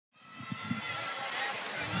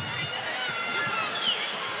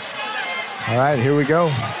All right, here we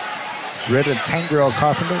go. Britta Tank Girl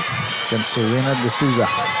Carpenter against Serena D'Souza.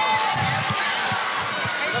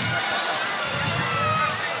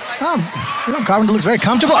 Carpenter looks very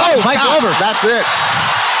comfortable. Oh, fight's over. That's it.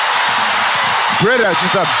 Britta,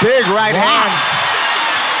 just a big right hand.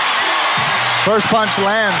 First punch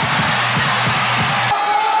lands.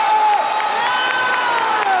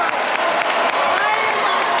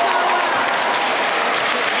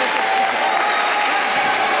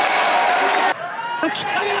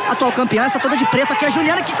 Atual campeã, essa toda de preto aqui, a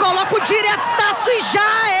Juliana, que coloca o diretaço e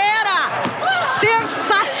já era!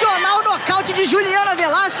 Sensacional nocaute de Juliana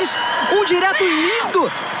Velasquez, um direto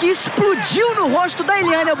lindo que explodiu no rosto da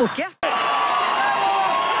Eliane Albuquerque.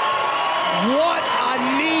 What a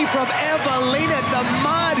knee from Evelina, the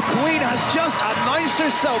Mud Queen has just announced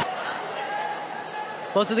herself.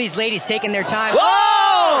 Both of these ladies taking their time. Whoa!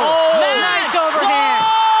 Oh! Nice overhand!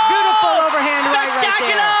 Whoa! Beautiful overhand right there.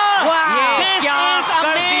 Wow! This is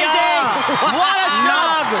amazing! What a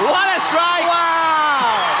shot! What a strike!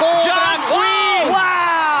 Wow! John Queen!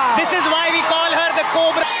 Wow! This is why we call her the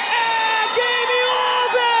Cobra. Game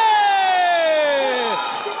over!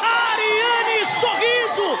 Ariane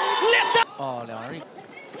sorriso! Letal! 哦，两人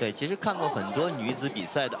对，其实看过很多女子比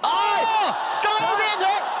赛的。哦，高边腿，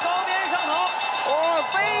高边上头，哦，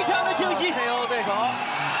非常的清晰。KO 对手。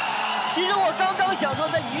其实我刚刚想说，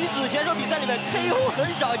在女子选手比赛里面 KO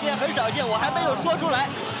很少见，很少见，我还没有说出来。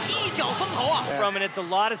一脚封头啊 From and it's a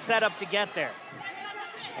lot of setup to get there.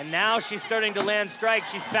 And now she's starting to land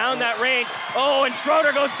strikes. She's found that range. Oh, and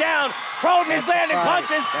Schroeder goes down. Croden is landing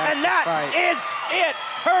punches, and that is it.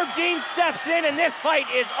 Herb Dean steps in, and this fight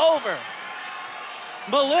is over.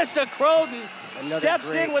 Melissa Croden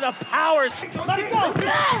steps in with a power. Let's go. Oh,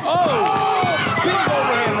 big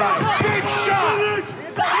overhand right. Big shot.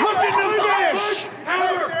 Looking to finish.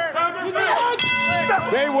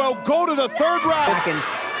 They will go to the third round.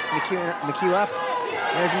 McHugh up.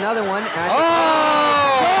 There's another one.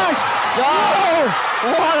 Gosh! Oh,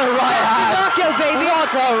 what a right hand! Knockout, baby!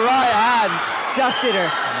 What a right hand! Dusted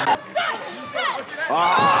her.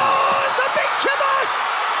 Oh, it's a big kibosh!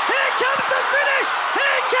 Here comes the finish!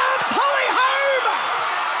 Here comes Holly Holm!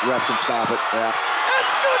 Ref can stop it, yeah.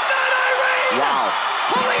 It's good night, Irene! Wow.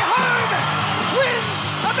 Holly Holm wins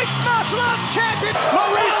a mixed martial arts champion!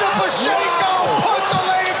 Marisa Pacheco puts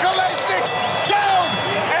Elena Kolesnik down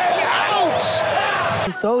and out!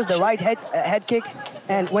 He throws the right head kick,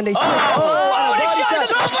 and when they see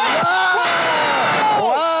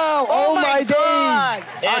Wow! Oh my days!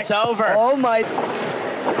 It's over. Oh my!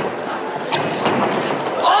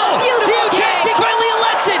 Oh! Beautiful kick by Leah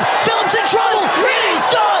Letson! Phillips in trouble! It is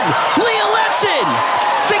done! Leah Letson!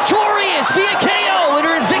 Victorious via KO in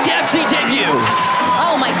her Invicta FC debut!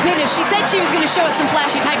 Oh my goodness, she said she was going to show us some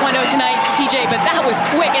flashy taekwondo tonight, TJ, but that was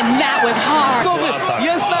quick and that was hard.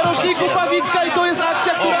 Jest narożniku Pawicka i to jest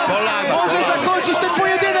akcja, która może zakończyć ten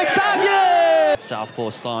pojedynek. Tak jest!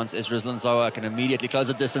 Southpaw stance is Rizlanzoa, can immediately close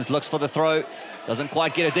the distance, looks for the throw, doesn't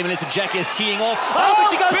quite get it. Melissa Jackie is teeing off. Oh, but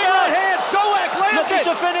she goes down! Right hand, Soak lands Looking it.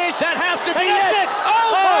 to finish. That has to be it.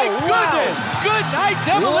 Oh my wow. goodness! Good night,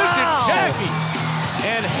 Demolition Jackie.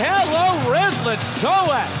 And hello, Rizlan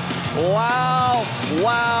Soak. Wow,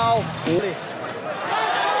 wow.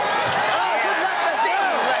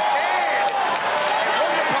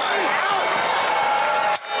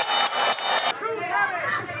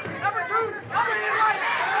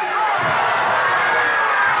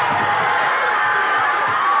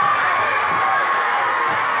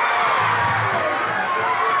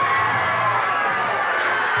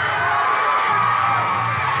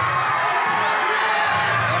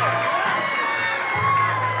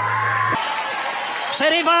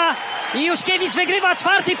 Przerywa i Juszkiewicz wygrywa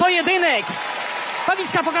czwarty pojedynek.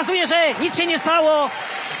 Pawicka pokazuje, że nic się nie stało.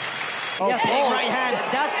 Yes, right hand.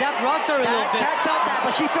 That rocked her a little bit. Cat felt that,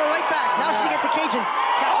 but she threw right back. Now she gets a Cajun.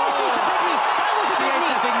 Oh, shoots a big knee. That was a big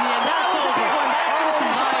knee. And that was a big one. That's going to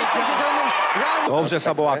finish the fight, ladies and gentlemen. Dobře,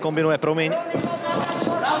 Saboa kombinuje, promiň.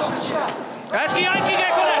 Hezký Janky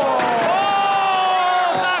Gekole.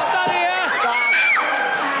 Tak tady je.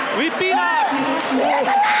 Vypíná.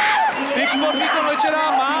 Viktor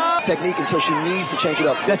večera má. Technique until she needs to change it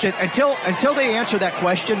up. That's it. Until they answer that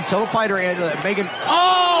question, until the fighter Megan.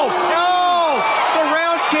 Oh no! The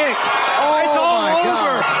round kick. Oh, it's all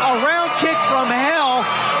over. God. A round kick from hell.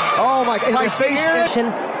 Oh my God!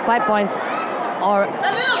 5 points. Or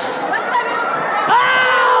oh!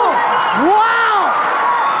 Wow!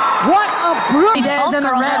 What a brutal. Both girls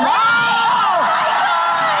are wow.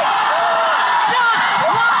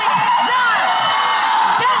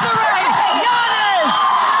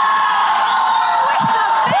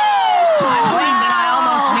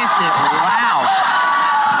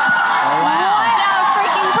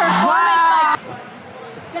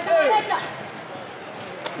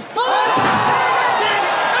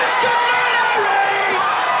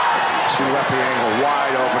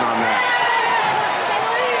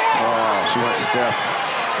 Steph,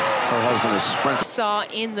 her husband is sprinting. Saw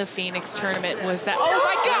in the Phoenix tournament was that, oh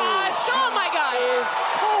my gosh, oh my gosh. Is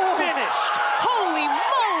finished. Holy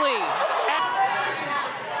moly.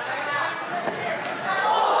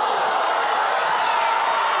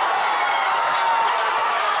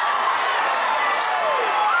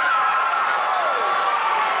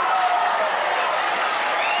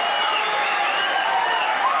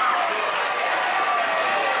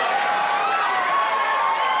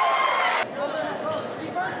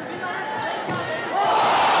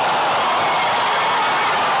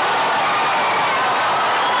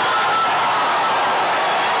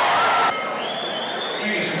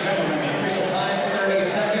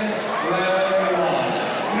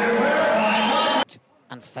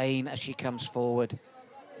 And feign as she comes forward.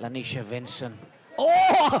 Lanisha Vinson.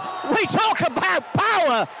 Oh, we talk about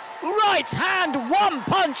power! Right hand, one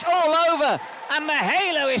punch all over. And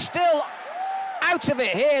Mahalo is still out of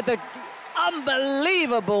it here. The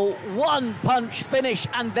unbelievable one punch finish.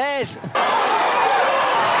 And there's...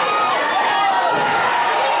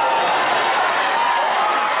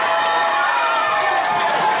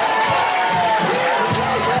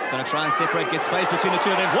 Going to try and separate, get space between the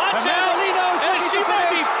two of them. Watch out! And she may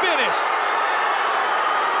be finished.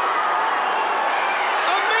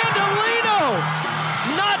 Amanda Lino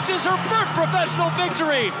notches her first professional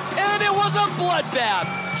victory, and it was a bloodbath.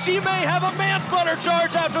 She may have a manslaughter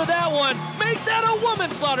charge after that one. Make that a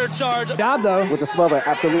womanslaughter charge. Job though. With the smother,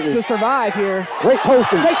 absolutely. To survive here. Great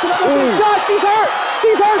posting. Takes another shot. She's hurt.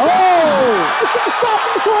 She's hurt. Oh! It's going to stop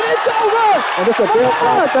this one. It's over. And it's a great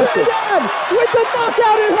contested. With the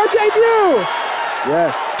knockout in her debut.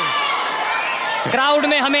 Yes. Crowd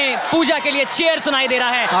में हमें पूजा के लिए chair सुनाई दे रहा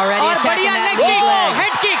है और बढ़िया leg kick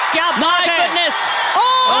head kick क्या बात है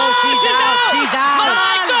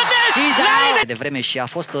devreme și a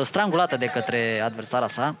fost strangulată de către adversara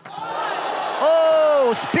sa.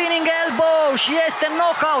 Oh, spinning elbow și este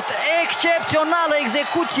knockout. Excepțională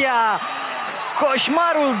execuția.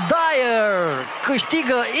 Coșmarul Dyer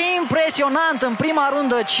câștigă impresionant în prima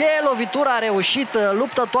rundă. Ce lovitură a reușit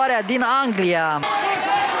luptătoarea din Anglia.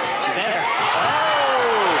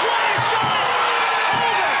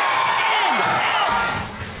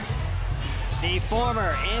 The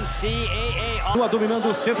former NCAA. Dominando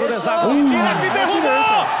o centro do hexágono. Direto e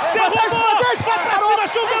derrubou! Derrubou! Pra cima,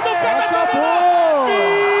 chovendo o pé da Acabou!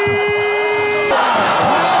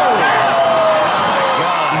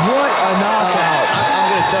 What a knockout! I'm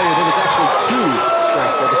going to tell you, there was actually two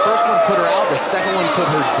strikes there. The first one put her out, the second one put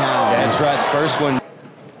her down. That's right. First one